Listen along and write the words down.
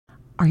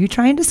Are you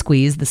trying to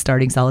squeeze the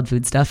starting solid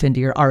food stuff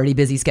into your already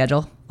busy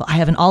schedule? Well, I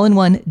have an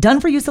all-in-one,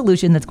 done-for-you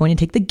solution that's going to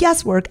take the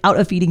guesswork out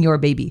of feeding your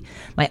baby.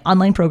 My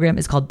online program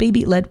is called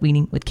Baby-Led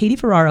Weaning with Katie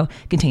Ferraro.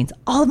 It contains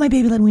all of my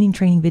baby-led weaning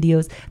training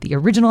videos, the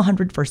original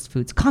 100 First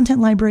Foods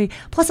content library,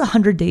 plus a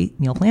 100-day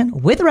meal plan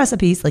with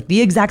recipes, like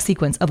the exact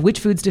sequence of which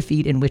foods to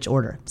feed in which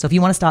order. So if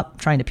you want to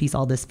stop trying to piece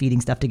all this feeding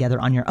stuff together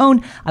on your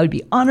own, I would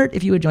be honored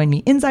if you would join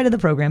me inside of the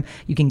program.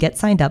 You can get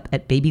signed up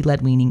at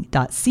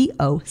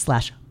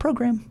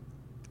babyledweaning.co/program.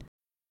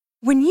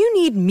 When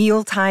you need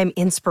mealtime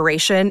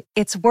inspiration,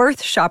 it's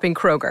worth shopping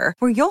Kroger,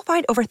 where you'll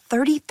find over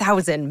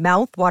 30,000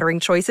 mouth-watering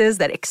choices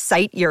that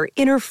excite your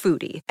inner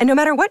foodie. And no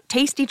matter what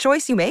tasty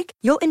choice you make,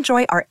 you'll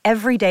enjoy our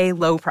everyday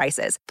low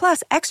prices,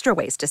 plus extra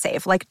ways to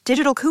save, like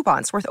digital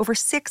coupons worth over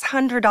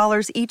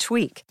 $600 each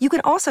week. You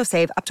can also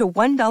save up to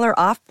 $1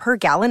 off per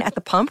gallon at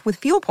the pump with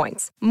fuel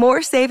points.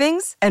 More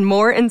savings and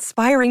more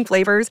inspiring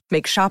flavors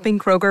make shopping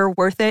Kroger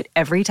worth it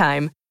every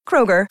time.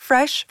 Kroger,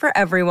 fresh for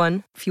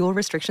everyone. Fuel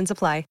restrictions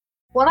apply.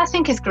 What I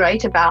think is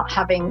great about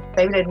having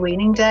Baby-Led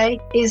Weaning Day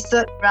is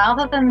that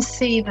rather than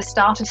see the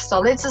start of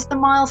solids as the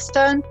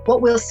milestone,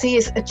 what we'll see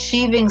is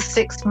achieving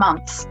 6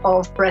 months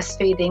of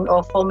breastfeeding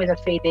or formula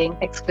feeding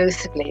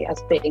exclusively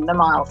as being the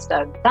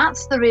milestone.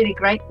 That's the really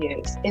great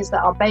news, is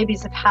that our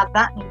babies have had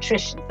that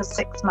nutrition for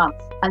 6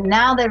 months and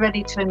now they're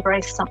ready to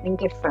embrace something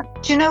different.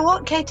 Do you know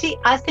what, Katie?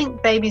 I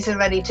think babies are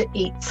ready to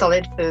eat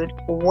solid food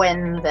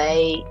when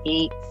they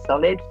eat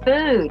solid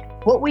food.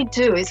 What we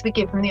do is we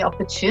give them the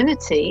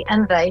opportunity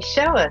and they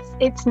show us.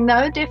 It's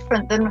no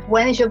different than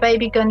when is your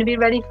baby going to be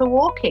ready for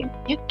walking.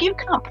 You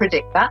can't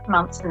predict that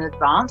months in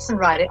advance and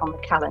write it on the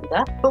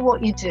calendar. But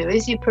what you do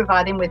is you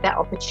provide him with that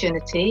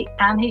opportunity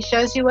and he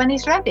shows you when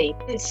he's ready.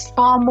 It's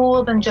far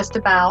more than just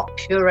about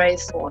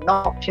purees or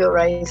not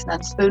purees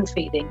and spoon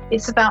feeding.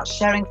 It's about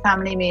sharing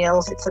family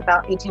meals. It's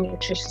about eating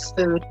nutritious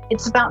food.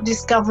 It's about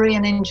discovery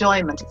and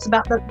enjoyment. It's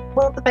about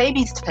what the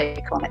baby's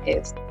take on it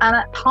is. And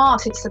at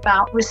heart, it's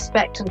about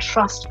respect and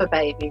trust for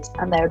babies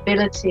and their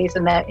abilities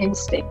and their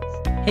instincts.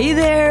 Hey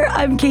there,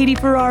 I'm Katie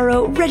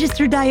Ferraro,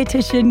 registered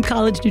dietitian,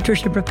 college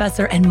nutrition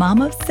professor, and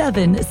mom of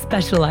 7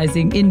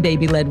 specializing in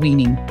baby-led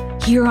weaning.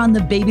 Here on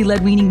the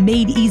Baby-Led Weaning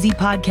Made Easy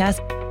podcast,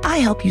 I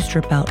help you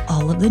strip out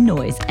all of the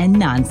noise and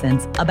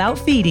nonsense about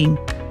feeding,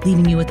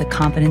 leaving you with the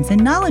confidence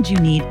and knowledge you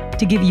need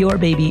to give your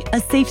baby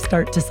a safe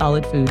start to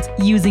solid foods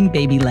using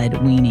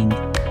baby-led weaning.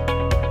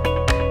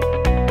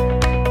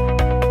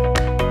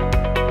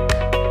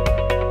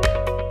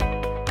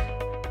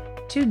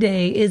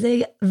 Today is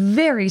a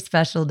very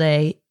special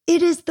day.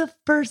 It is the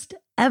first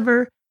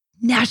ever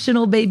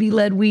National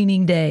Baby-Led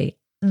Weaning Day.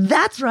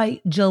 That's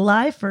right,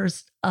 July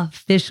 1st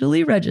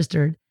officially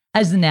registered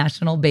as the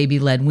National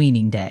Baby-Led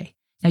Weaning Day.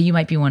 Now you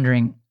might be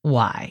wondering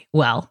why.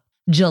 Well,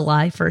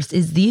 July 1st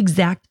is the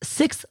exact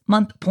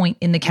 6-month point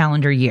in the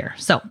calendar year.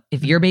 So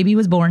if your baby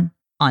was born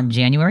on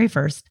January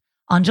 1st,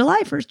 on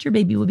July 1st, your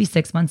baby will be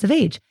 6 months of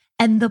age.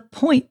 And the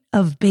point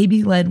of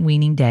Baby-Led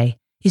Weaning Day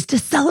is to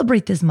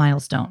celebrate this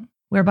milestone,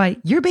 whereby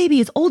your baby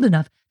is old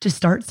enough to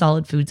start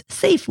solid foods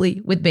safely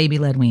with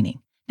baby-led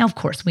weaning. Now, of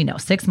course, we know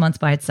 6 months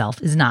by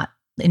itself is not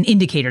an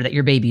indicator that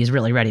your baby is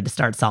really ready to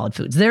start solid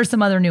foods. There's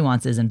some other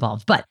nuances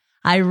involved, but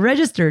I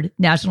registered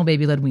National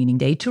Baby-Led Weaning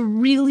Day to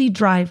really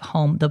drive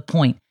home the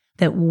point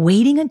that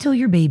waiting until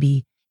your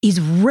baby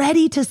is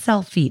ready to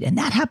self-feed, and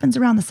that happens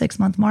around the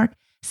 6-month mark.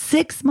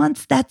 6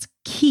 months, that's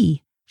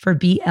key for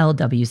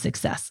BLW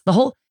success. The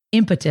whole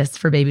impetus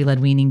for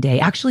Baby-Led Weaning Day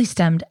actually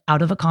stemmed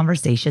out of a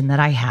conversation that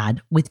I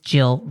had with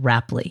Gill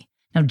Rapley.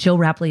 Now, Gill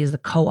Rapley is the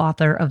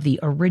co-author of the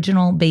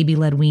original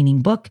Baby-Led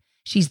Weaning book.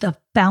 She's the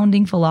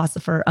founding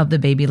philosopher of the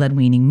Baby-Led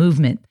Weaning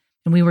movement.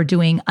 And we were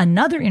doing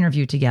another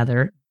interview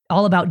together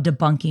all about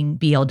debunking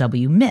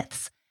BLW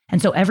myths.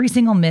 And so every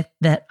single myth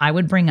that I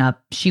would bring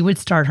up, she would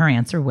start her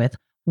answer with,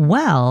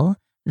 well,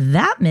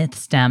 that myth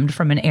stemmed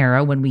from an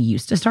era when we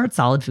used to start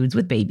solid foods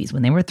with babies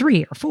when they were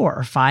 3 or 4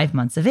 or 5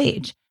 months of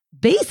age.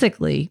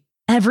 Basically,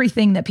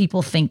 everything that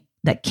people think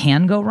that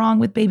can go wrong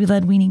with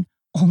baby-led weaning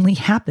only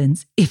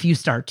happens if you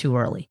start too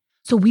early.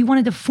 So we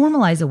wanted to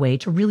formalize a way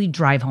to really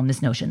drive home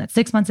this notion that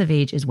 6 months of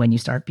age is when you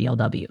start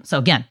BLW. So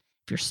again,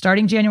 if you're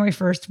starting January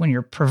 1st when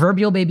your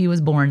proverbial baby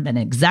was born, then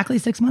exactly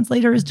 6 months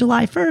later is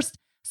July 1st.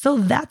 So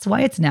that's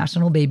why it's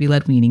National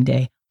Baby-Led Weaning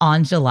Day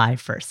on July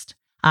 1st.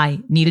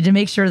 I needed to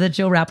make sure that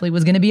Gill Rapley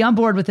was going to be on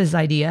board with this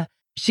idea.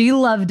 She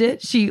loved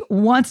it. She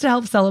wants to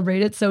help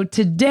celebrate it. So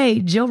today,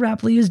 Gill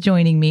Rapley is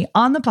joining me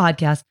on the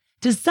podcast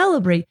to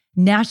celebrate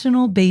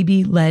National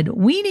Baby-Led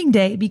Weaning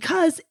Day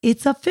because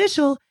it's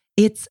official.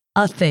 It's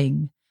a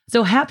thing.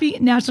 So happy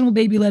National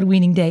Baby-Led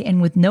Weaning Day.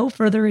 And with no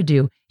further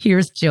ado,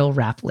 here's Gill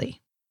Rapley.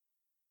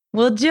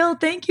 Well, Gill,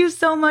 thank you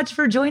so much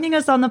for joining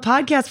us on the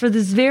podcast for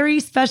this very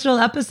special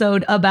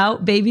episode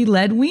about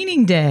Baby-Led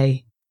Weaning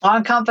Day. I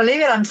can't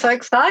believe it. I'm so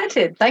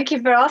excited. Thank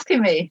you for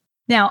asking me.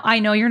 Now, I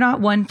know you're not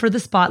one for the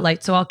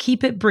spotlight, so I'll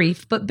keep it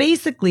brief, but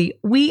basically,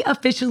 we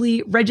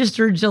officially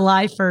registered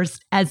July 1st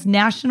as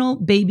National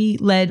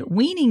Baby-Led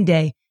Weaning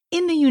Day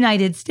in the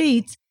United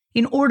States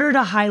in order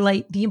to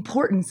highlight the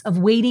importance of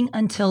waiting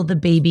until the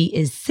baby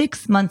is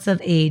 6 months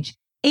of age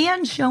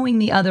and showing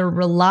the other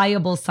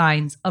reliable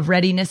signs of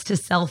readiness to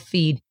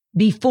self-feed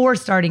before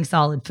starting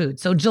solid food.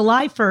 So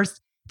July 1st,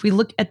 if we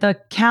look at the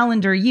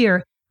calendar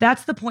year,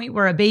 that's the point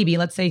where a baby,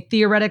 let's say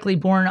theoretically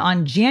born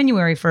on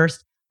January 1st,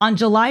 on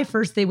July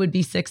 1st, they would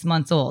be 6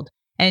 months old.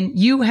 And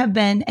you have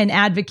been an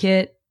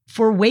advocate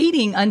for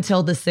waiting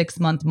until the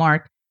 6-month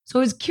mark. So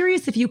I was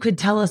curious if you could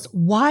tell us,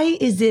 why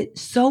is it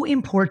so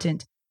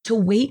important to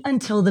wait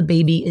until the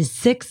baby is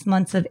 6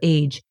 months of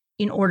age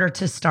in order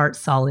to start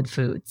solid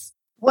foods?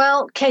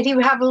 Well, Katie,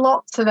 we have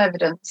lots of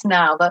evidence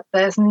now that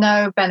there's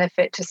no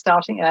benefit to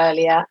starting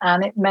earlier,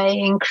 and it may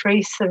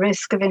increase the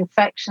risk of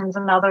infections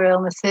and other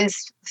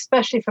illnesses,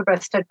 especially for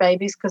breastfed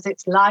babies, because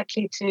it's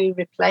likely to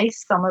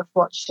replace some of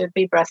what should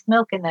be breast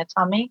milk in their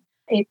tummy.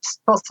 It's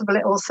possible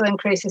it also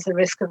increases the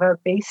risk of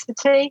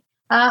obesity.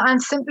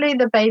 And simply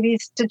the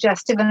baby's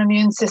digestive and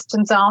immune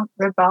systems aren't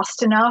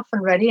robust enough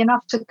and ready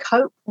enough to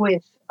cope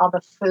with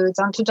other foods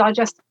and to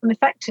digest them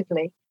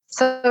effectively.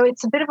 So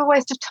it's a bit of a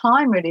waste of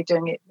time really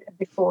doing it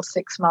before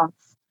 6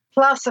 months.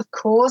 Plus, of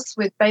course,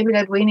 with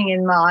baby-led weaning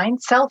in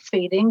mind,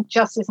 self-feeding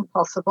just isn't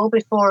possible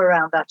before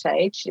around that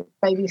age.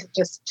 Babies are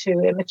just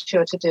too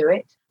immature to do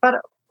it.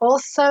 But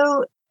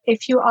also,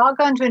 if you are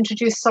going to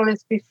introduce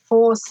solids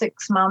before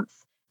 6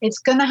 months, it's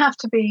going to have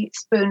to be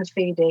spoon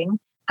feeding.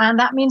 And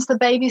that means the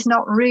baby's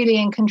not really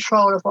in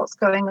control of what's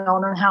going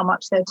on and how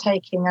much they're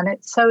taking. And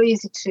it's so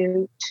easy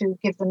to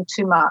give them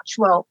too much.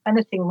 Well,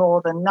 anything more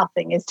than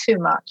nothing is too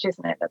much,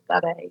 isn't it, at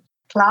that age?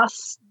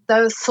 Plus,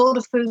 those sort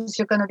of foods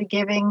you're going to be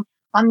giving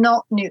are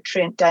not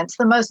nutrient dense.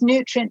 The most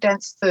nutrient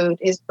dense food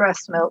is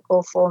breast milk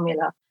or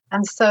formula.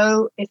 And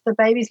so if the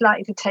baby's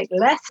likely to take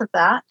less of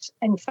that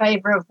in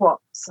favor of what?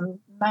 Some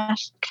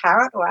mashed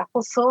carrot or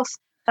applesauce,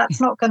 that's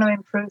not going to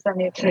improve their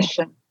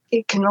nutrition.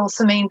 It can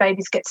also mean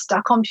babies get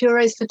stuck on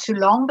purees for too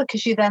long,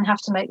 because you then have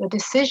to make the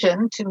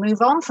decision to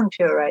move on from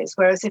purees.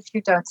 Whereas if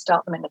you don't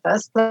start them in the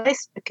first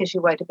place because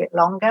you wait a bit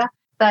longer,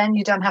 then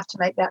you don't have to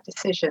make that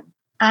decision.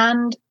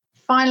 And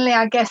finally,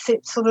 I guess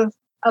it sort of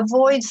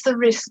avoids the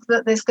risk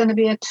that there's going to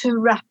be a too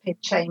rapid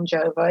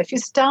changeover. If you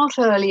start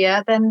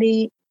earlier, then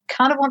you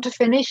kind of want to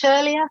finish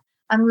earlier.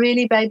 And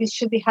really, babies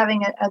should be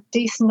having a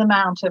decent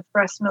amount of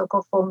breast milk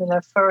or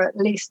formula for at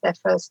least their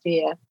first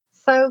year.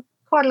 So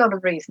quite a lot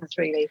of reasons,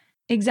 really.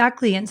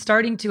 Exactly. And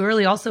starting too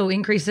early also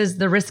increases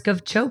the risk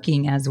of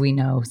choking, as we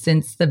know,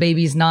 since the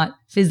baby's not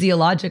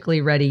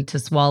physiologically ready to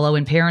swallow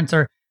and parents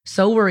are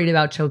so worried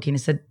about choking. I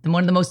said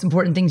one of the most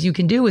important things you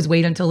can do is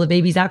wait until the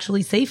baby's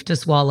actually safe to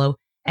swallow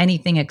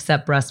anything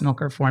except breast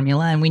milk or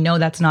formula. And we know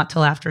that's not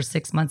till after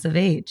 6 months of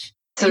age.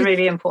 It's a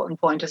really important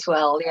point as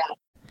well. Yeah.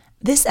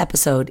 This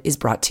episode is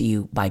brought to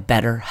you by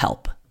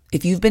BetterHelp.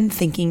 If you've been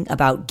thinking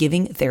about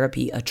giving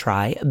therapy a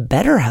try,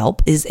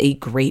 BetterHelp is a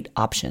great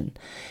option.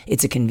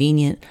 It's a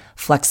convenient,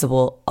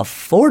 flexible,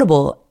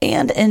 affordable,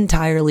 and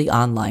entirely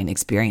online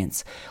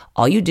experience.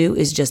 All you do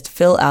is just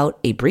fill out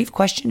a brief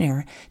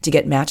questionnaire to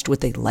get matched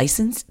with a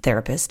licensed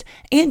therapist,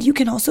 and you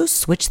can also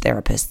switch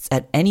therapists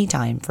at any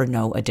time for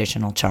no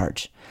additional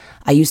charge.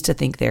 I used to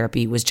think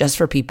therapy was just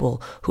for people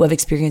who have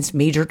experienced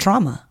major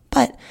trauma.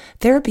 But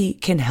therapy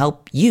can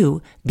help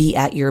you be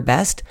at your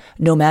best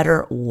no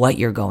matter what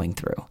you're going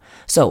through.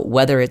 So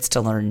whether it's to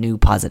learn new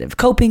positive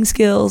coping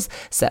skills,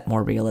 set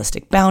more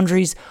realistic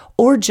boundaries,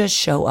 or just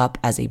show up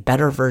as a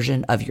better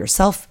version of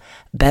yourself,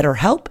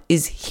 BetterHelp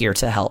is here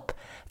to help.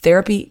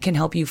 Therapy can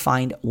help you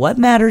find what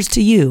matters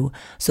to you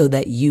so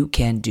that you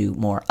can do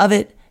more of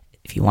it.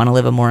 If you want to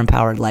live a more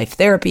empowered life,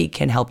 therapy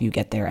can help you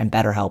get there, and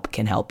BetterHelp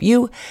can help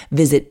you.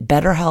 Visit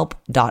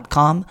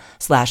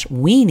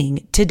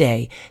betterhelp.com/weaning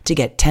today to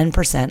get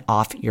 10%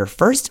 off your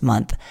first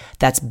month.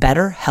 That's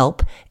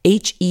BetterHelp,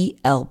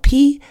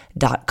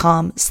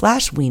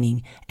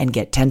 HELP.com/weaning, and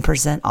get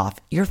 10% off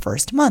your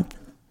first month.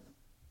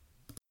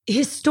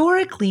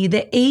 Historically,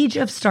 the age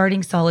of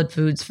starting solid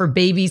foods for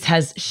babies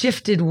has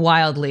shifted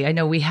wildly. I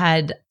know we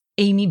had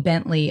Amy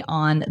Bentley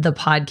on the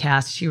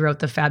podcast. She wrote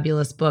the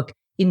fabulous book,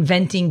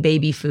 Inventing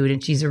Baby Food,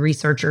 and she's a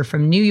researcher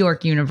from New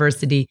York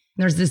University.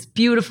 There's this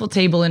beautiful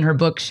table in her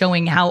book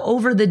showing how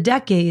over the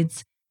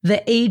decades,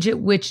 the age at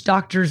which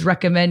doctors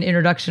recommend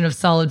introduction of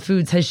solid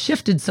foods has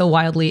shifted so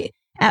wildly.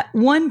 At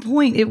one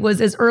point, it was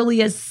as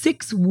early as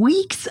 6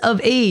 weeks of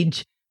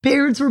age.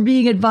 Parents were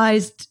being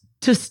advised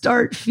to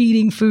start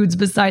feeding foods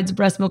besides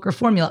breast milk or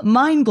formula.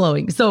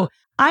 Mind-blowing. So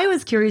I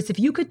was curious if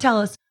you could tell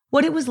us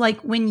what it was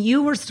like when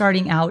you were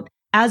starting out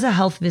as a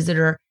health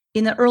visitor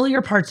in the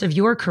earlier parts of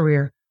your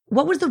career.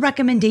 What was the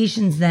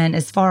recommendations then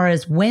as far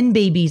as when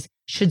babies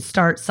should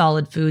start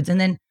solid foods? And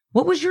then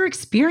what was your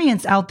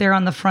experience out there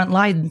on the front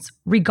lines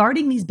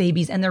regarding these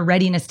babies and their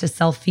readiness to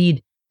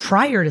self-feed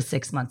prior to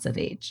 6 months of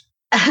age?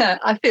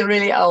 I feel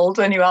really old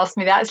when you ask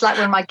me that. It's like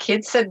when my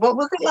kids said, "What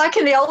was it like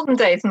in the olden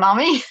days,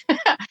 Mummy?"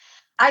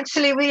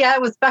 Actually,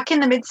 it was back in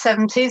the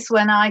mid-70s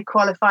when I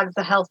qualified as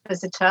a health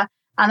visitor.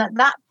 And at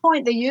that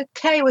point, the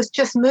UK was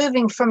just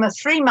moving from a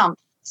 3-month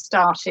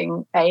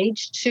starting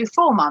age to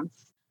 4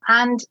 months.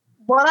 And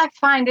what I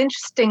find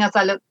interesting as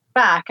I look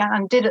back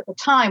and did at the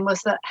time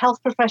was that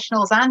health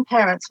professionals and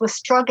parents were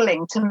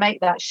struggling to make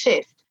that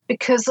shift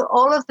because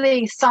all of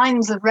the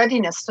signs of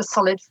readiness for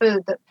solid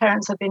food that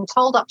parents had been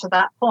told up to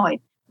that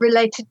point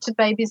related to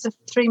babies of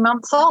 3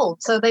 months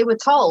old. So they were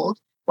told,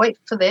 wait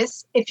for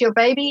this, if your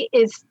baby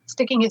is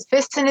sticking his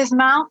fists in his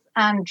mouth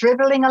and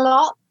dribbling a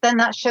lot, then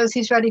that shows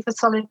he's ready for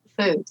solid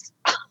foods.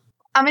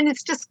 I mean,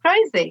 it's just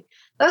crazy.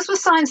 Those were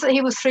signs that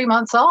he was 3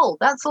 months old.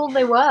 That's all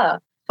they were.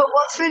 But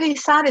what's really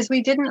sad is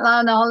we didn't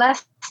learn our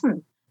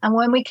lesson. And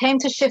when we came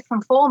to shift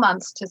from 4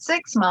 months to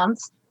 6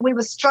 months, we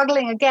were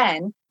struggling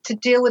again to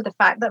deal with the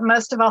fact that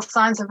most of our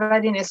signs of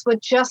readiness were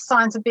just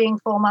signs of being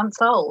 4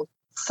 months old.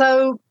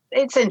 So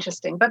it's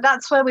interesting, but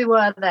that's where we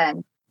were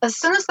then. As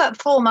soon as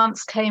that 4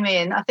 months came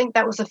in, I think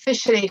that was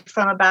officially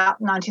from about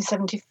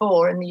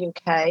 1974 in the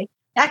UK.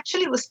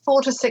 Actually, it was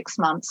 4 to 6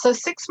 months. So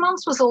 6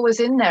 months was always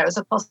in there as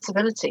a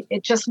possibility.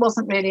 It just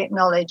wasn't really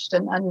acknowledged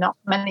and not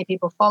many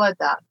people followed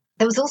that.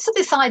 There was also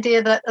this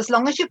idea that as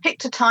long as you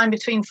picked a time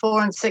between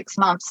 4 and 6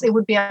 months, it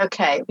would be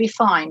okay, it would be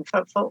fine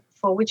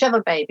for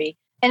whichever baby.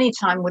 Any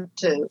time would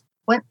do.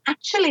 When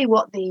actually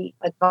what the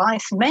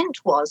advice meant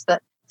was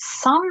that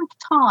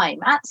sometime,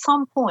 at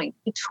some point,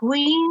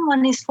 between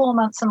when he's 4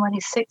 months and when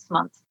he's 6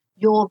 months,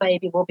 your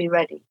baby will be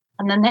ready.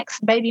 And the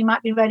next baby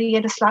might be ready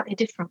at a slightly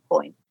different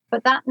point.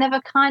 But that never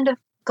kind of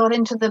got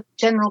into the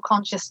general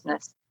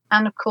consciousness.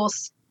 And of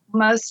course,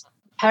 most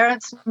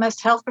parents,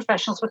 most health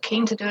professionals were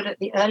keen to do it at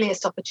the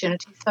earliest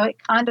opportunity. So it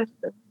kind of,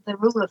 the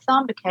rule of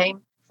thumb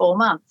became 4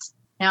 months.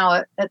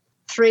 Now, at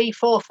 3,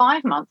 4,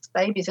 5 months,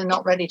 babies are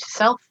not ready to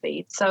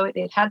self-feed. So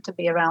it had to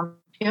be around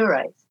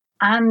purees.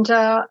 And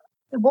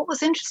what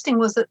was interesting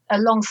was that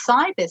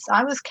alongside this,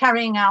 I was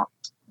carrying out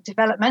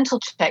developmental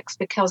checks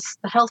because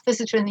the health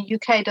visitor in the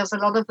UK does a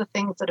lot of the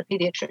things that a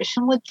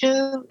pediatrician would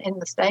do in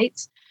the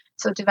States.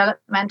 So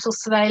developmental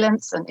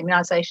surveillance and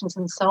immunizations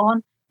and so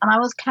on. And I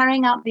was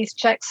carrying out these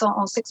checks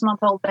on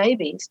 6-month-old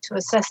babies to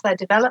assess their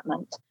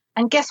development.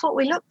 And guess what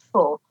we looked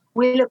for?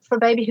 We looked for a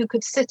baby who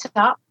could sit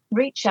up,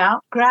 reach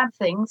out, grab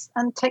things,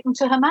 and take them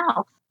to her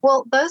mouth.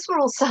 Well, those were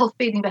all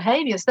self-feeding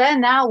behaviors. They're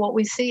now what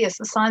we see as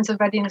the signs of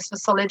readiness for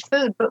solid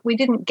food, but we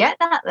didn't get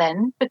that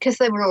then because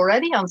they were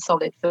already on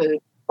solid food,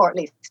 or at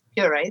least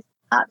purees.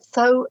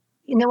 So,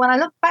 when I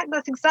look back,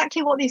 that's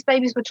exactly what these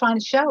babies were trying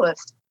to show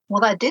us.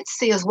 What I did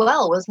see as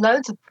well was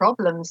loads of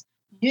problems,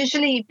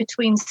 usually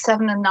between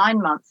 7 and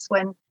 9 months,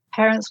 when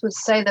parents would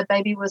say the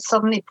baby was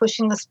suddenly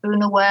pushing the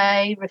spoon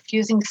away,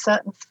 refusing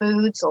certain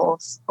foods,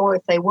 or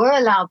if they were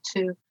allowed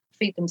to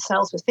feed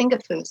themselves with finger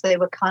foods, they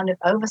were kind of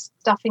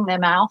overstuffing their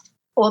mouth,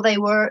 or they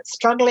were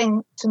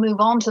struggling to move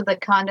on to the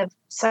kind of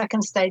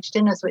second stage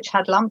dinners which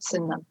had lumps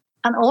in them.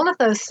 And all of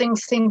those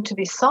things seemed to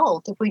be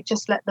solved if we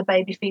just let the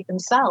baby feed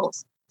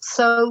themselves.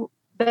 So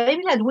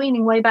baby-led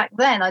weaning way back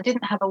then, I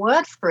didn't have a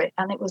word for it,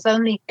 and it was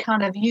only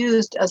kind of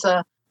used as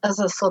a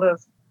sort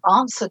of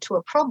answer to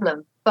a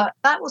problem. But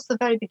that was the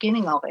very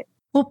beginning of it.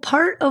 Well,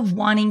 part of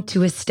wanting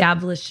to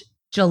establish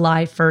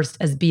July 1st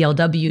as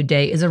BLW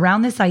Day is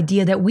around this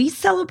idea that we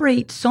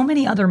celebrate so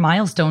many other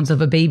milestones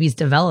of a baby's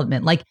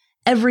development. Like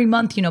every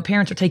month,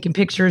 parents are taking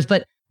pictures,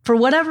 but for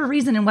whatever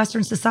reason in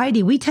Western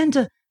society, we tend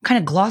to kind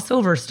of gloss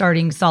over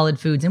starting solid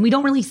foods and we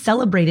don't really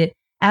celebrate it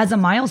as a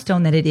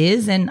milestone that it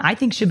is, and I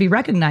think should be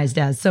recognized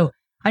as. So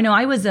I know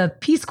I was a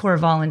Peace Corps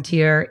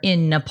volunteer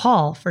in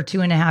Nepal for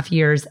 2.5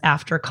 years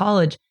after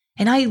college,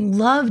 and I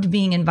loved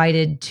being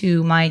invited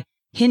to I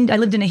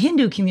lived in a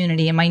Hindu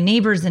community, and my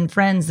neighbors and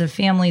friends of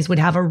families would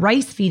have a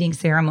rice feeding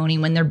ceremony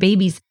when their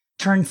babies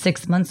turned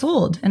 6 months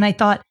old. And I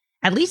thought,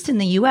 at least in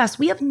the US,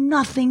 we have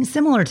nothing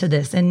similar to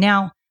this. And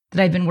now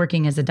that I've been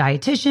working as a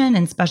dietitian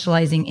and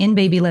specializing in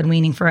baby-led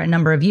weaning for a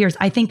number of years,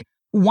 I think,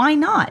 why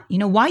not?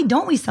 Why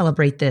don't we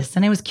celebrate this?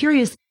 And I was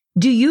curious,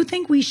 do you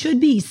think we should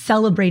be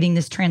celebrating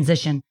this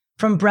transition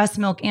from breast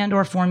milk and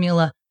or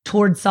formula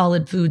towards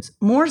solid foods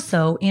more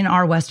so in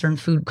our Western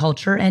food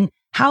culture? And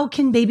how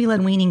can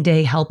Baby-Led Weaning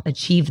Day help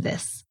achieve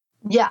this?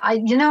 Yeah, I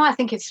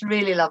think it's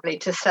really lovely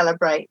to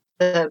celebrate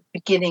the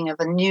beginning of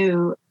a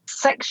new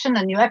section,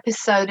 a new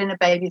episode in a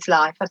baby's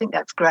life. I think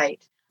that's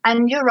great.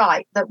 And you're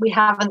right that we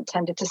haven't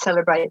tended to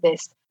celebrate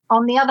this.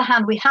 On the other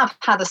hand, we have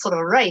had a sort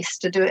of race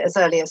to do it as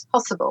early as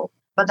possible,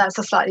 but that's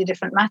a slightly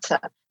different matter.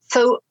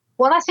 So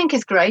what I think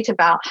is great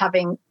about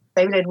having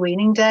Baby-Led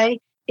Weaning Day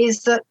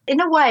is that,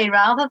 in a way,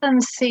 rather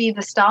than see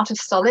the start of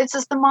solids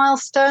as the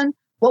milestone,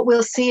 what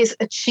we'll see is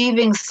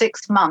achieving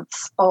 6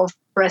 months of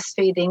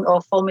breastfeeding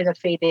or formula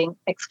feeding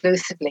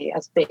exclusively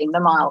as being the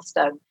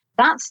milestone.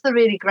 That's the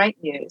really great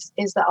news,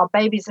 is that our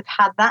babies have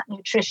had that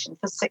nutrition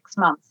for 6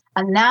 months,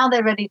 and now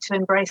they're ready to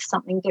embrace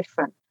something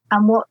different.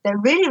 And what they're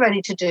really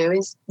ready to do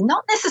is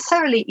not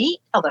necessarily eat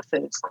other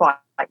foods quite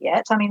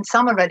yet. I mean,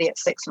 some are ready at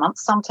 6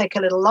 months, some take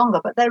a little longer,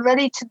 but they're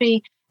ready to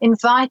be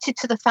invited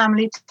to the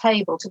family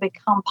table, to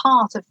become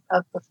part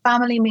of the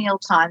family meal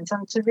times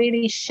and to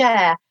really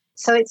share.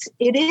 So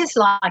it is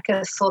like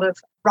a sort of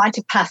rite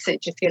of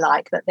passage, if you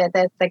like,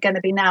 that they're going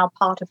to be now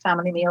part of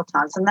family meal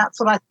times. And that's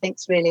what I think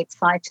is really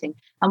exciting.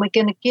 And we're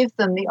going to give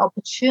them the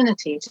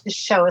opportunity to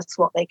show us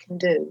what they can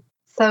do.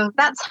 So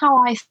that's how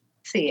I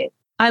see it.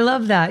 I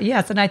love that.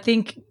 Yes. And I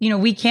think,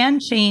 we can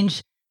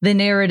change the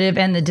narrative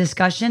and the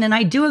discussion. And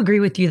I do agree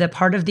with you that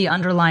part of the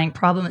underlying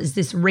problem is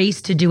this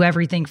race to do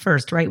everything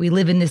first, right? We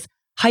live in this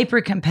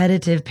hyper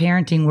competitive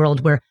parenting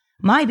world where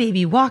my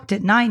baby walked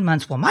at 9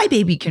 months. Well, my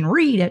baby can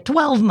read at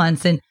 12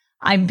 months. And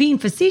I'm being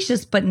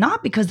facetious, but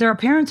not, because there are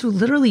parents who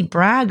literally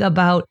brag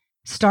about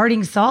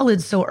starting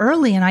solids so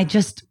early. And I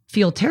just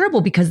feel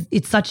terrible because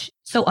it's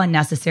so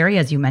unnecessary,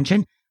 as you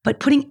mentioned. But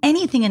putting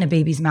anything in a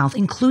baby's mouth,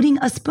 including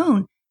a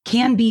spoon,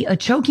 can be a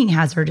choking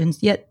hazard. And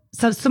yet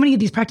so many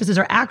of these practices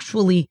are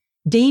actually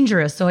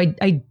dangerous. So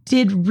I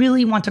did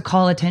really want to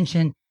call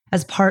attention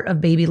as part of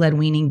Baby-Led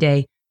Weaning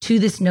Day to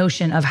this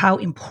notion of how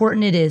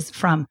important it is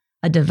from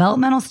a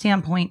developmental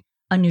standpoint,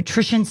 a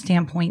nutrition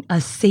standpoint,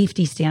 a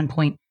safety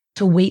standpoint,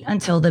 to wait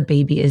until the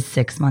baby is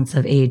 6 months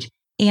of age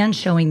and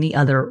showing the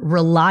other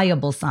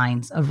reliable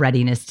signs of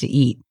readiness to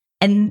eat.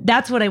 And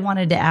that's what I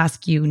wanted to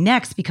ask you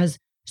next, because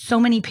so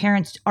many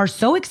parents are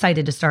so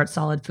excited to start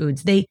solid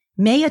foods. They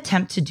may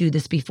attempt to do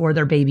this before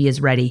their baby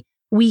is ready.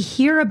 We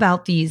hear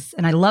about these,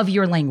 and I love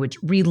your language,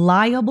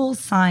 reliable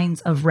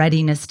signs of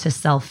readiness to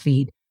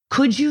self-feed.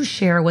 Could you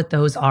share what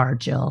those are,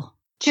 Gill?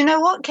 Do you know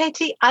what,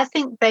 Katie? I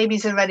think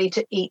babies are ready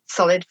to eat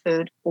solid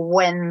food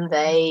when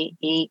they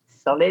eat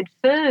solid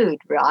food,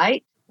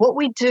 right? What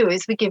we do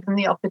is we give them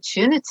the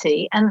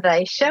opportunity and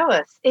they show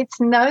us. It's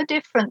no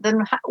different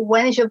than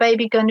when is your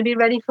baby going to be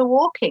ready for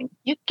walking?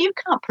 You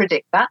can't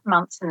predict that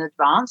months in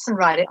advance and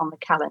write it on the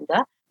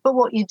calendar. But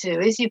what you do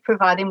is you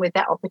provide him with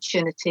that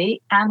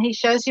opportunity and he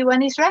shows you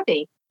when he's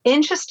ready.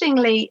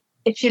 Interestingly,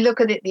 if you look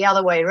at it the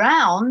other way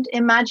around,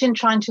 imagine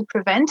trying to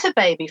prevent a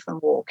baby from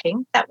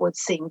walking. That would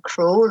seem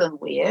cruel and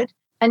weird.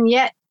 And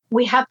yet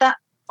we have that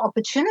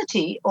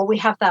opportunity, or we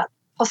have that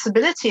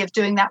possibility of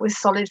doing that with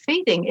solid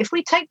feeding. If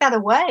we take that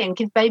away and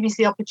give babies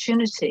the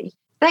opportunity,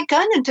 they're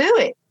going to do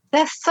it.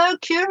 They're so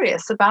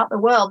curious about the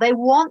world. They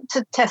want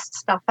to test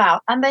stuff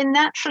out, and they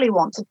naturally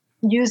want to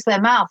use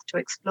their mouth to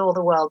explore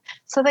the world.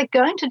 So they're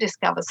going to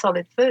discover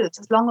solid foods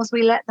as long as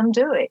we let them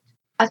do it.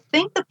 I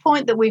think the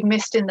point that we've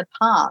missed in the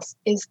past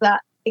is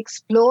that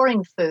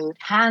exploring food,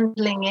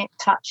 handling it,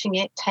 touching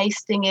it,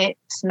 tasting it,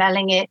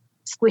 smelling it,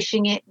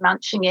 squishing it,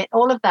 munching it,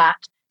 all of that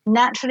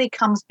naturally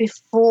comes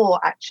before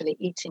actually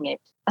eating it.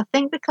 I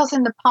think because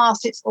in the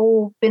past it's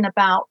all been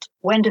about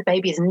when do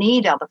babies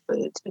need other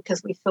foods,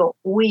 because we thought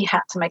we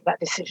had to make that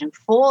decision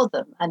for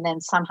them and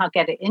then somehow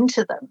get it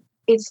into them.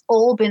 It's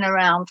all been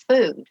around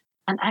food.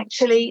 And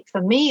actually,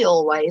 for me,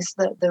 always,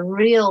 the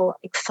real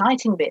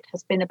exciting bit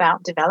has been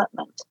about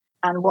development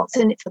and what's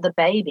in it for the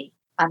baby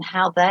and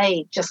how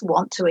they just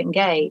want to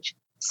engage.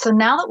 So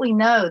now that we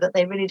know that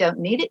they really don't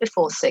need it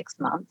before 6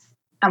 months,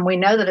 and we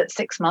know that at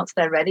 6 months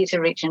they're ready to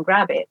reach and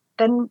grab it,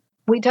 then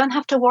we don't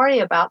have to worry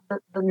about the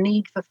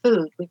need for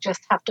food. We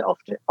just have to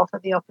offer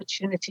the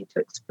opportunity to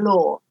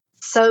explore.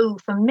 So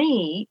for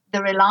me,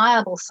 the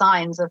reliable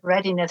signs of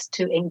readiness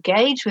to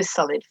engage with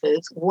solid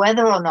foods,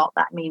 whether or not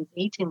that means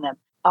eating them,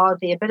 are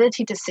the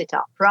ability to sit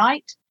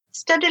upright,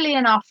 steadily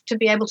enough to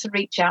be able to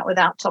reach out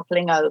without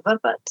toppling over,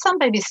 but some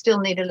babies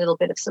still need a little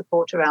bit of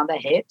support around their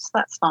hips,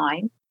 that's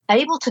fine.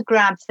 Able to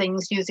grab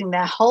things using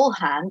their whole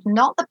hand,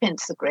 not the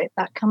pincer grip,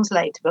 that comes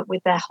later, but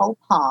with their whole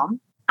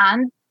palm,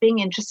 and being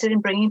interested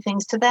in bringing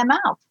things to their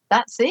mouth.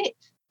 That's it.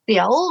 The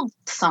old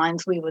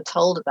signs we were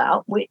told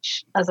about,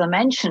 which, as I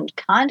mentioned,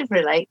 kind of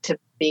relate to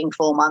being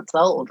 4 months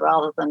old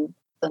rather than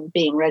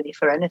being ready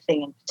for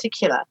anything in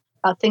particular,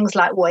 are things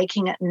like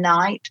waking at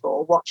night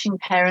or watching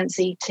parents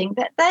eating.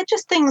 They're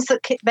just things that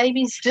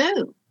babies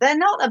do. They're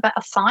not about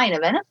a sign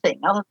of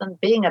anything other than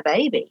being a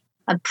baby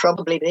and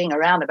probably being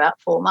around about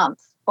 4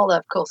 months. Although,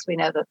 of course, we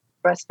know that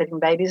breastfeeding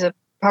babies have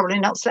probably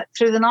not slept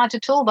through the night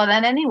at all by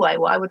then anyway.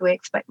 Why would we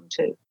expect them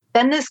to?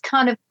 Then there's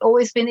kind of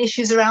always been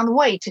issues around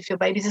weight. If your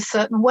baby's a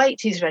certain weight,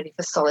 he's ready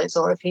for solids,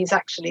 or if he's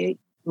actually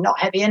not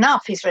heavy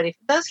enough, he's ready.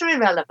 Those are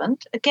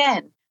irrelevant.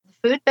 Again,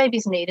 the food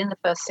babies need in the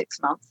first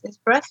 6 months is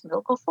breast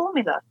milk or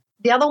formula.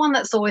 The other one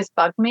that's always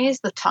bugged me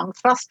is the tongue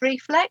thrust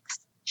reflex.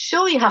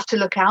 Sure, you have to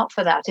look out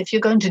for that if you're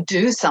going to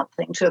do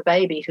something to a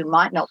baby who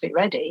might not be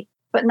ready.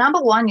 But number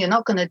one, you're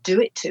not going to do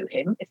it to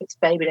him if it's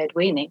baby-led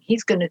weaning.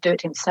 He's going to do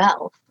it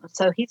himself.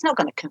 So he's not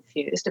going to be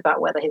confused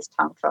about whether his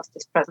tongue thrust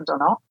is present or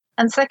not.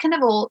 And second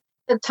of all,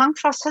 the tongue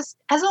thrust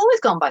has always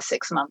gone by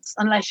 6 months,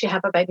 unless you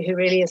have a baby who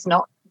really is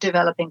not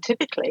developing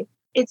typically.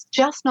 It's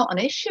just not an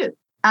issue.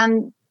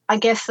 And I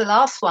guess the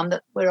last one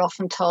that we're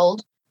often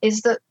told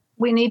is that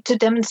we need to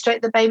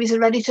demonstrate that babies are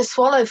ready to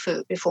swallow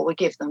food before we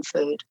give them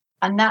food.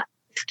 And that,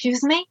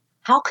 excuse me,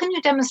 how can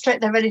you demonstrate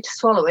they're ready to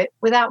swallow it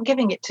without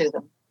giving it to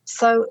them?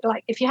 So,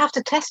 if you have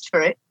to test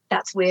for it,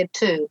 that's weird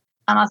too.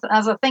 And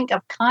as I think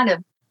I've kind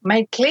of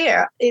made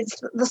clear, it's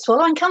the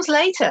swallowing comes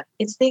later.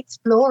 It's the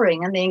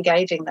exploring and the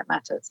engaging that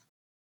matters.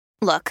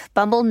 Look,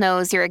 Bumble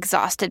knows you're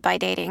exhausted by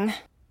dating.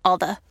 All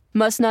the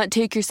must not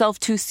take yourself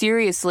too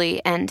seriously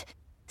and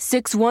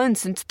 6'1"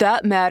 since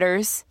that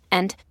matters.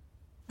 And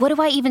what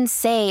do I even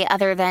say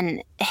other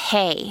than,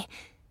 hey?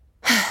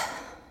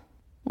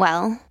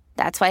 Well,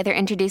 that's why they're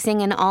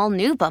introducing an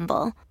all-new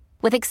Bumble.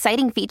 With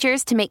exciting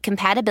features to make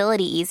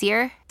compatibility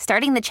easier,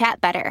 starting the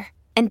chat better,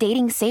 and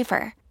dating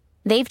safer.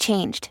 They've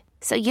changed,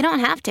 so you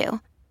don't have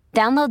to.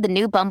 Download the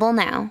new Bumble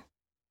now.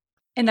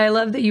 And I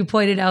love that you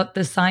pointed out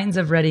the signs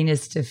of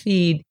readiness to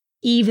feed,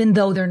 even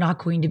though they're not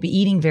going to be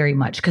eating very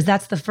much. Because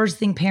that's the first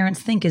thing parents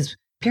think is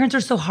parents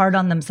are so hard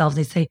on themselves.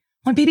 They say,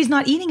 my baby's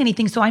not eating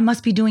anything, so I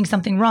must be doing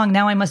something wrong.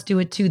 Now I must do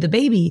it to the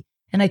baby.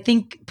 And I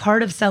think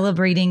part of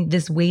celebrating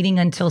this waiting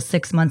until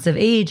 6 months of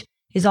age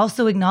is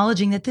also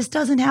acknowledging that this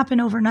doesn't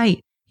happen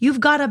overnight. You've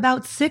got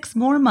about 6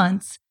 more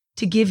months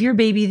to give your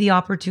baby the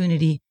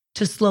opportunity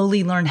to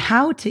slowly learn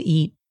how to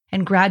eat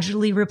and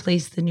gradually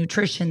replace the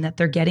nutrition that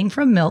they're getting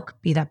from milk,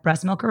 be that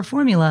breast milk or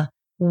formula,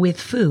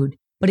 with food.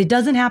 But it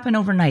doesn't happen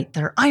overnight.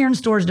 Their iron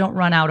stores don't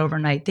run out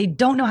overnight. They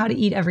don't know how to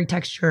eat every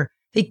texture.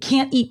 They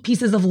can't eat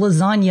pieces of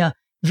lasagna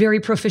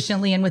very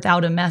proficiently and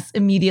without a mess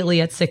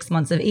immediately at 6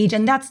 months of age.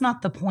 And that's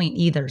not the point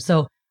either.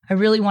 So I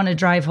really want to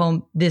drive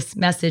home this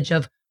message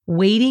of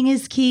waiting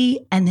is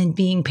key and then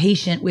being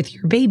patient with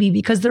your baby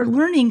because they're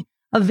learning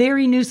a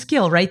very new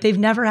skill, right? They've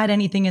never had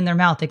anything in their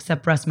mouth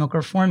except breast milk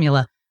or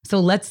formula. So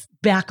let's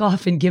back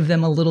off and give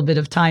them a little bit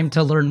of time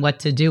to learn what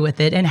to do with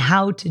it and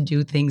how to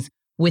do things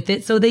with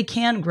it so they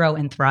can grow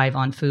and thrive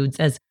on foods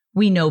as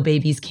we know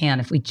babies can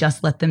if we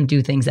just let them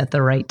do things at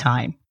the right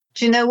time.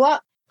 Do you know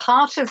what?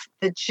 Part of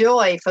the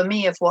joy for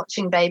me of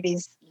watching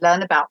babies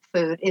learn about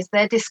food is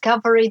their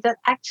discovery that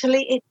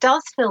actually it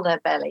does fill their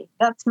belly.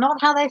 That's not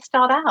how they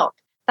start out.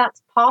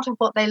 That's part of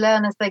what they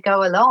learn as they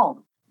go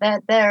along.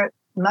 They're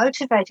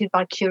motivated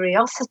by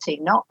curiosity,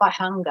 not by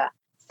hunger.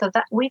 So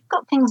that we've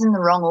got things in the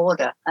wrong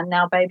order. And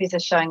now babies are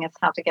showing us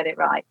how to get it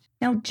right.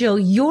 Now, Jill,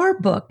 your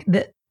book,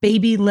 the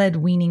baby-led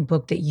weaning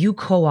book that you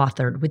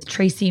co-authored with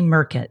Tracy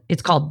Merkett,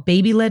 it's called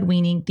Baby-Led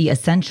Weaning, The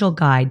Essential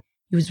Guide.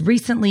 It was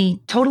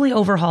recently totally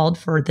overhauled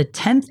for the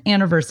 10th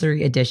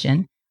anniversary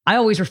edition. I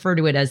always refer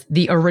to it as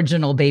the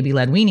original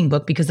baby-led weaning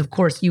book because, of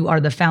course, you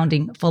are the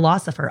founding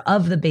philosopher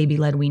of the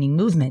baby-led weaning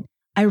movement.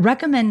 I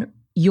recommend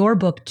your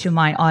book to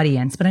my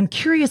audience, but I'm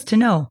curious to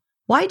know,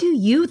 why do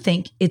you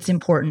think it's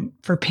important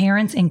for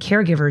parents and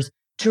caregivers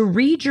to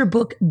read your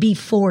book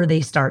before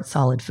they start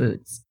solid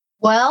foods?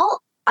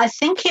 Well, I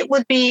think it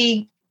would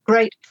be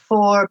great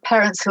for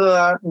parents who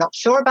are not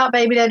sure about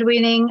baby-led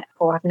weaning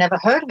or have never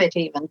heard of it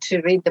even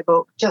to read the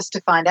book just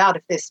to find out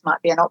if this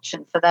might be an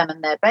option for them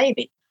and their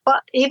baby.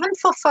 But even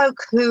for folk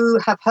who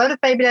have heard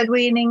of baby-led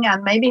weaning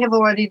and maybe have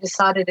already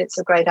decided it's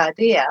a great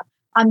idea,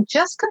 I'm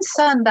just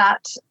concerned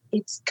that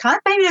it's kind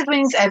of baby-led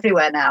weaning's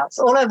everywhere now. It's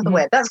all over the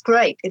web. That's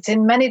great. It's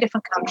in many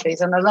different countries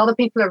and a lot of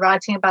people are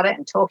writing about it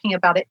and talking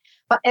about it,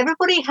 but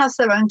everybody has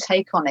their own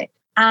take on it.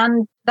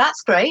 And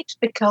that's great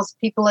because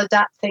people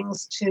adapt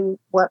things to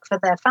work for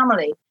their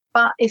family.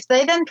 But if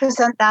they then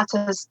present that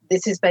as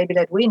this is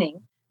baby-led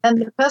weaning, then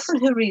the person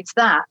who reads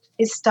that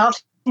is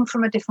starting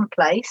from a different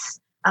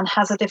place and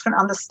has a different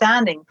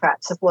understanding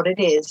perhaps of what it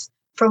is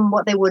from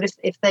what they would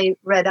if they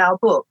read our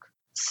book.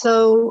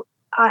 So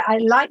I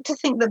like to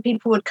think that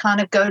people would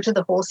kind of go to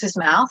the horse's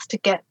mouth to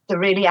get the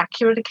really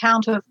accurate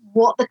account of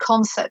what the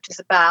concept is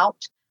about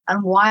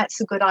and why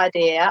it's a good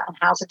idea and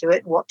how to do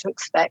it and what to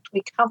expect.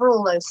 We cover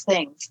all those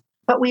things.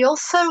 But we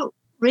also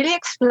really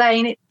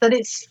explain that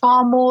it's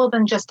far more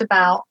than just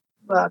about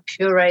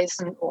purees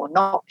or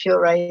not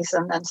purees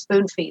and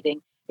spoon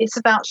feeding. It's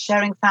about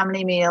sharing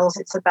family meals.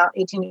 It's about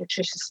eating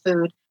nutritious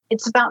food.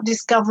 It's about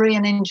discovery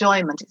and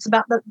enjoyment. It's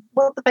about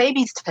what the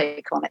baby's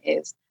take on it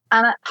is.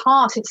 And at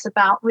heart, it's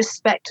about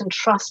respect and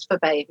trust for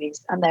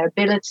babies and their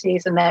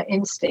abilities and their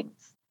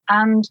instincts.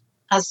 And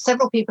as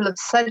several people have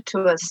said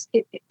to us,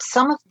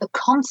 some of the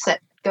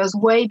concept goes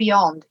way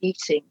beyond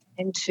eating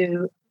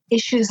into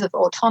issues of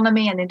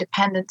autonomy and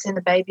independence in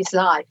the baby's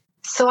life.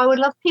 So I would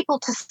love people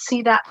to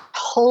see that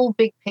whole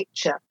big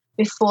picture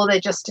before they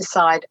just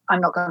decide,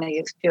 I'm not going to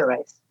use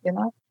purees,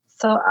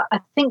 So I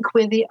think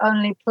we're the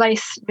only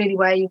place really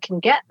where you can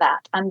get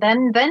that. And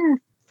then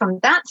from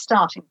that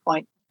starting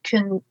point,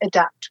 can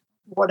adapt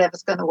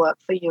whatever's going to work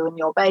for you and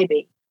your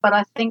baby. But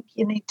I think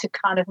you need to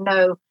kind of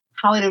know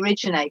how it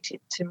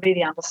originated to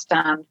really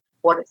understand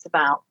what it's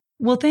about.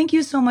 Well, thank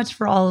you so much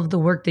for all of the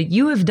work that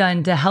you have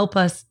done to help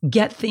us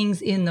get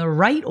things in the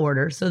right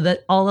order so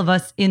that all of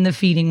us in the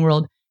feeding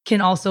world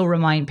can also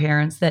remind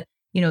parents that,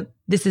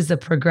 this is a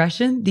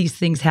progression. These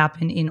things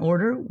happen in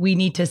order. We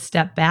need to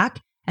step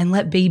back and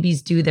let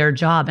babies do their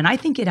job. And I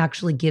think it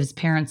actually gives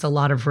parents a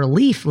lot of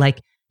relief.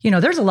 Like,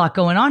 there's a lot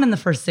going on in the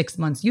first 6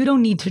 months. You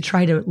don't need to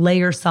try to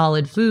layer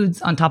solid foods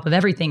on top of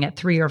everything at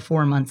 3 or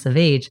 4 months of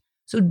age.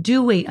 So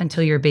do wait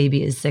until your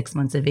baby is 6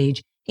 months of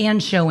age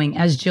and showing,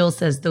 as Jill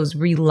says, those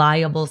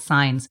reliable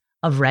signs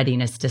of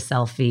readiness to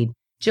self-feed.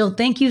 Jill,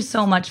 thank you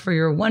so much for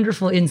your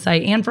wonderful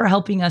insight and for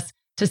helping us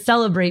to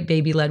celebrate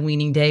Baby-Led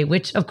Weaning Day,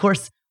 which of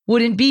course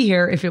wouldn't be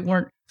here if it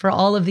weren't for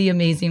all of the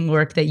amazing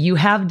work that you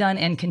have done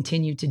and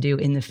continue to do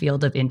in the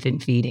field of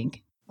infant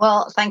feeding.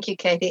 Well, thank you,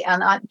 Katie.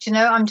 And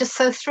I'm just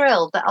so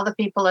thrilled that other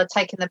people are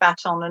taking the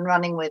baton and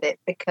running with it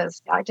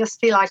because I just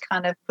feel I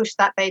kind of push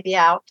that baby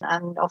out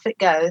and off it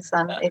goes.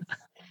 And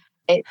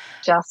it's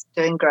just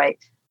doing great.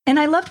 And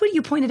I loved what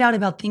you pointed out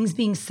about things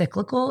being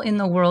cyclical in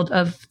the world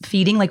of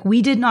feeding. Like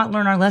we did not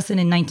learn our lesson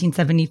in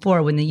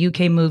 1974 when the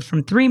UK moved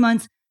from 3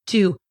 months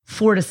to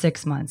 4 to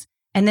 6 months.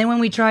 And then when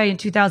we tried in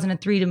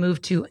 2003 to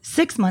move to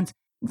 6 months,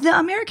 the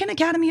American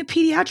Academy of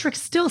Pediatrics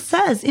still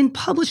says in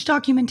published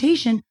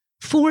documentation,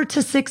 4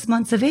 to 6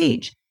 months of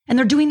age. And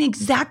they're doing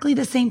exactly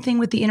the same thing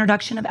with the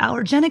introduction of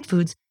allergenic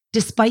foods,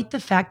 despite the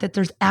fact that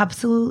there's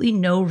absolutely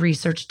no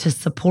research to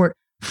support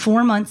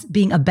 4 months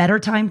being a better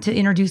time to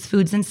introduce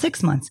foods than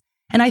 6 months.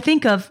 And I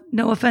think of,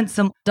 no offense,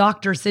 some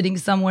doctor sitting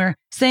somewhere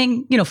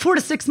saying, 4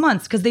 to 6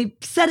 months because they've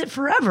said it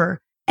forever.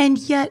 And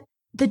yet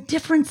the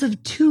difference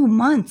of 2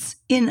 months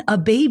in a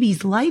baby's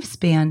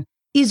lifespan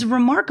is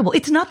remarkable.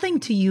 It's nothing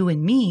to you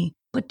and me,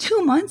 but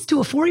 2 months to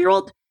a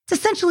 4-year-old, it's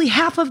essentially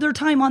half of their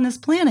time on this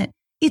planet.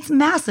 It's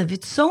massive.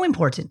 It's so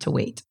important to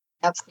wait.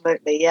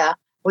 Absolutely, yeah.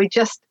 We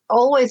just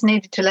always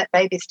needed to let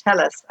babies tell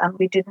us, and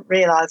we didn't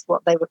realize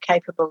what they were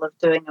capable of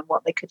doing and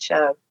what they could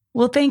show.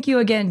 Well, thank you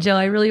again, Jill.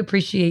 I really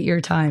appreciate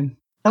your time.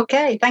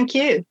 Okay, thank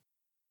you.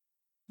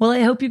 Well,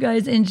 I hope you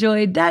guys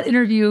enjoyed that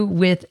interview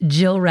with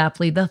Gill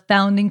Rapley, the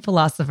founding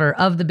philosopher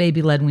of the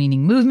baby-led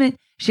weaning movement,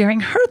 sharing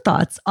her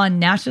thoughts on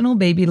National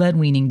Baby-Led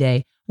Weaning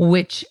Day,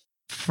 which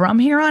from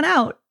here on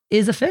out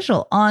is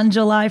official on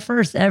July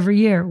 1st. Every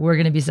year, we're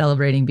going to be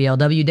celebrating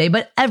BLW Day,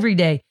 but every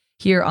day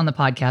here on the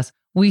podcast,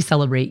 we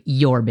celebrate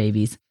your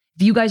babies.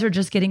 If you guys are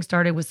just getting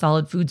started with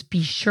solid foods,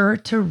 be sure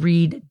to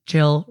read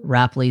Gill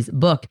Rapley's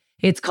book.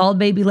 It's called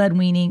Baby-Led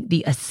Weaning,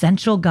 The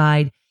Essential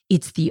Guide.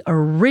 It's the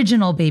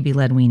original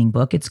baby-led weaning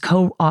book. It's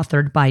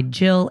co-authored by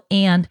Gill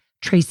and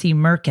Tracy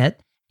Merkett,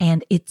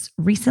 and it's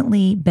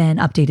recently been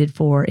updated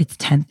for its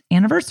 10th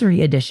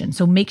anniversary edition.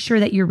 So make sure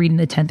that you're reading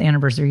the 10th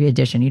anniversary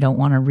edition. You don't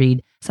want to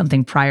read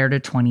something prior to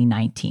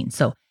 2019.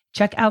 So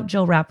check out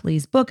Gill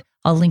Rapley's book.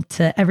 I'll link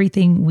to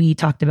everything we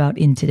talked about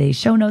in today's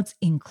show notes,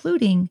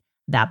 including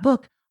that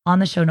book on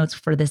the show notes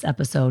for this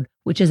episode,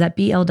 which is at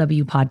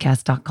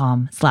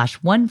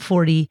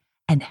blwpodcast.com/140.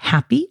 And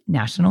happy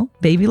National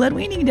Baby-Led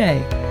Weaning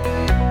Day.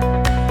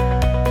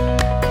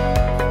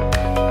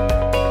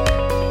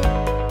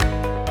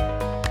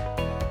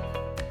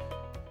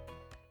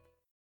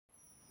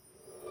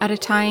 At a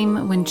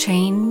time when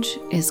change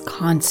is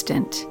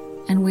constant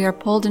and we are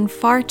pulled in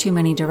far too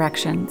many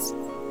directions,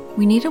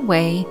 we need a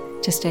way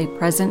to stay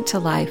present to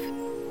life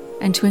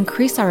and to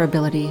increase our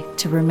ability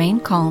to remain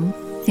calm,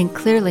 think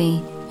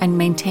clearly, and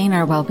maintain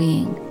our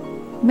well-being.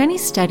 Many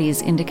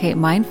studies indicate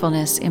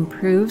mindfulness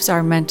improves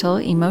our mental,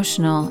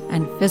 emotional,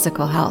 and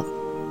physical health.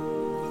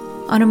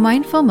 On A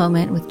Mindful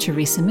Moment with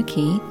Teresa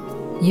McKee,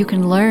 you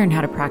can learn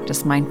how to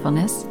practice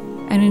mindfulness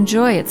and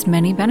enjoy its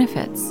many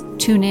benefits.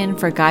 Tune in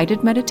for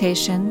guided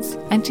meditations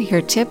and to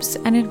hear tips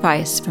and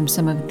advice from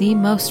some of the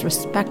most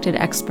respected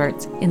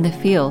experts in the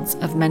fields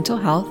of mental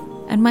health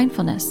and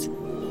mindfulness.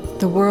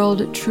 The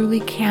world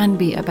truly can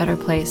be a better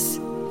place.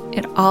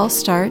 It all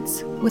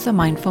starts with a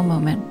mindful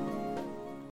moment.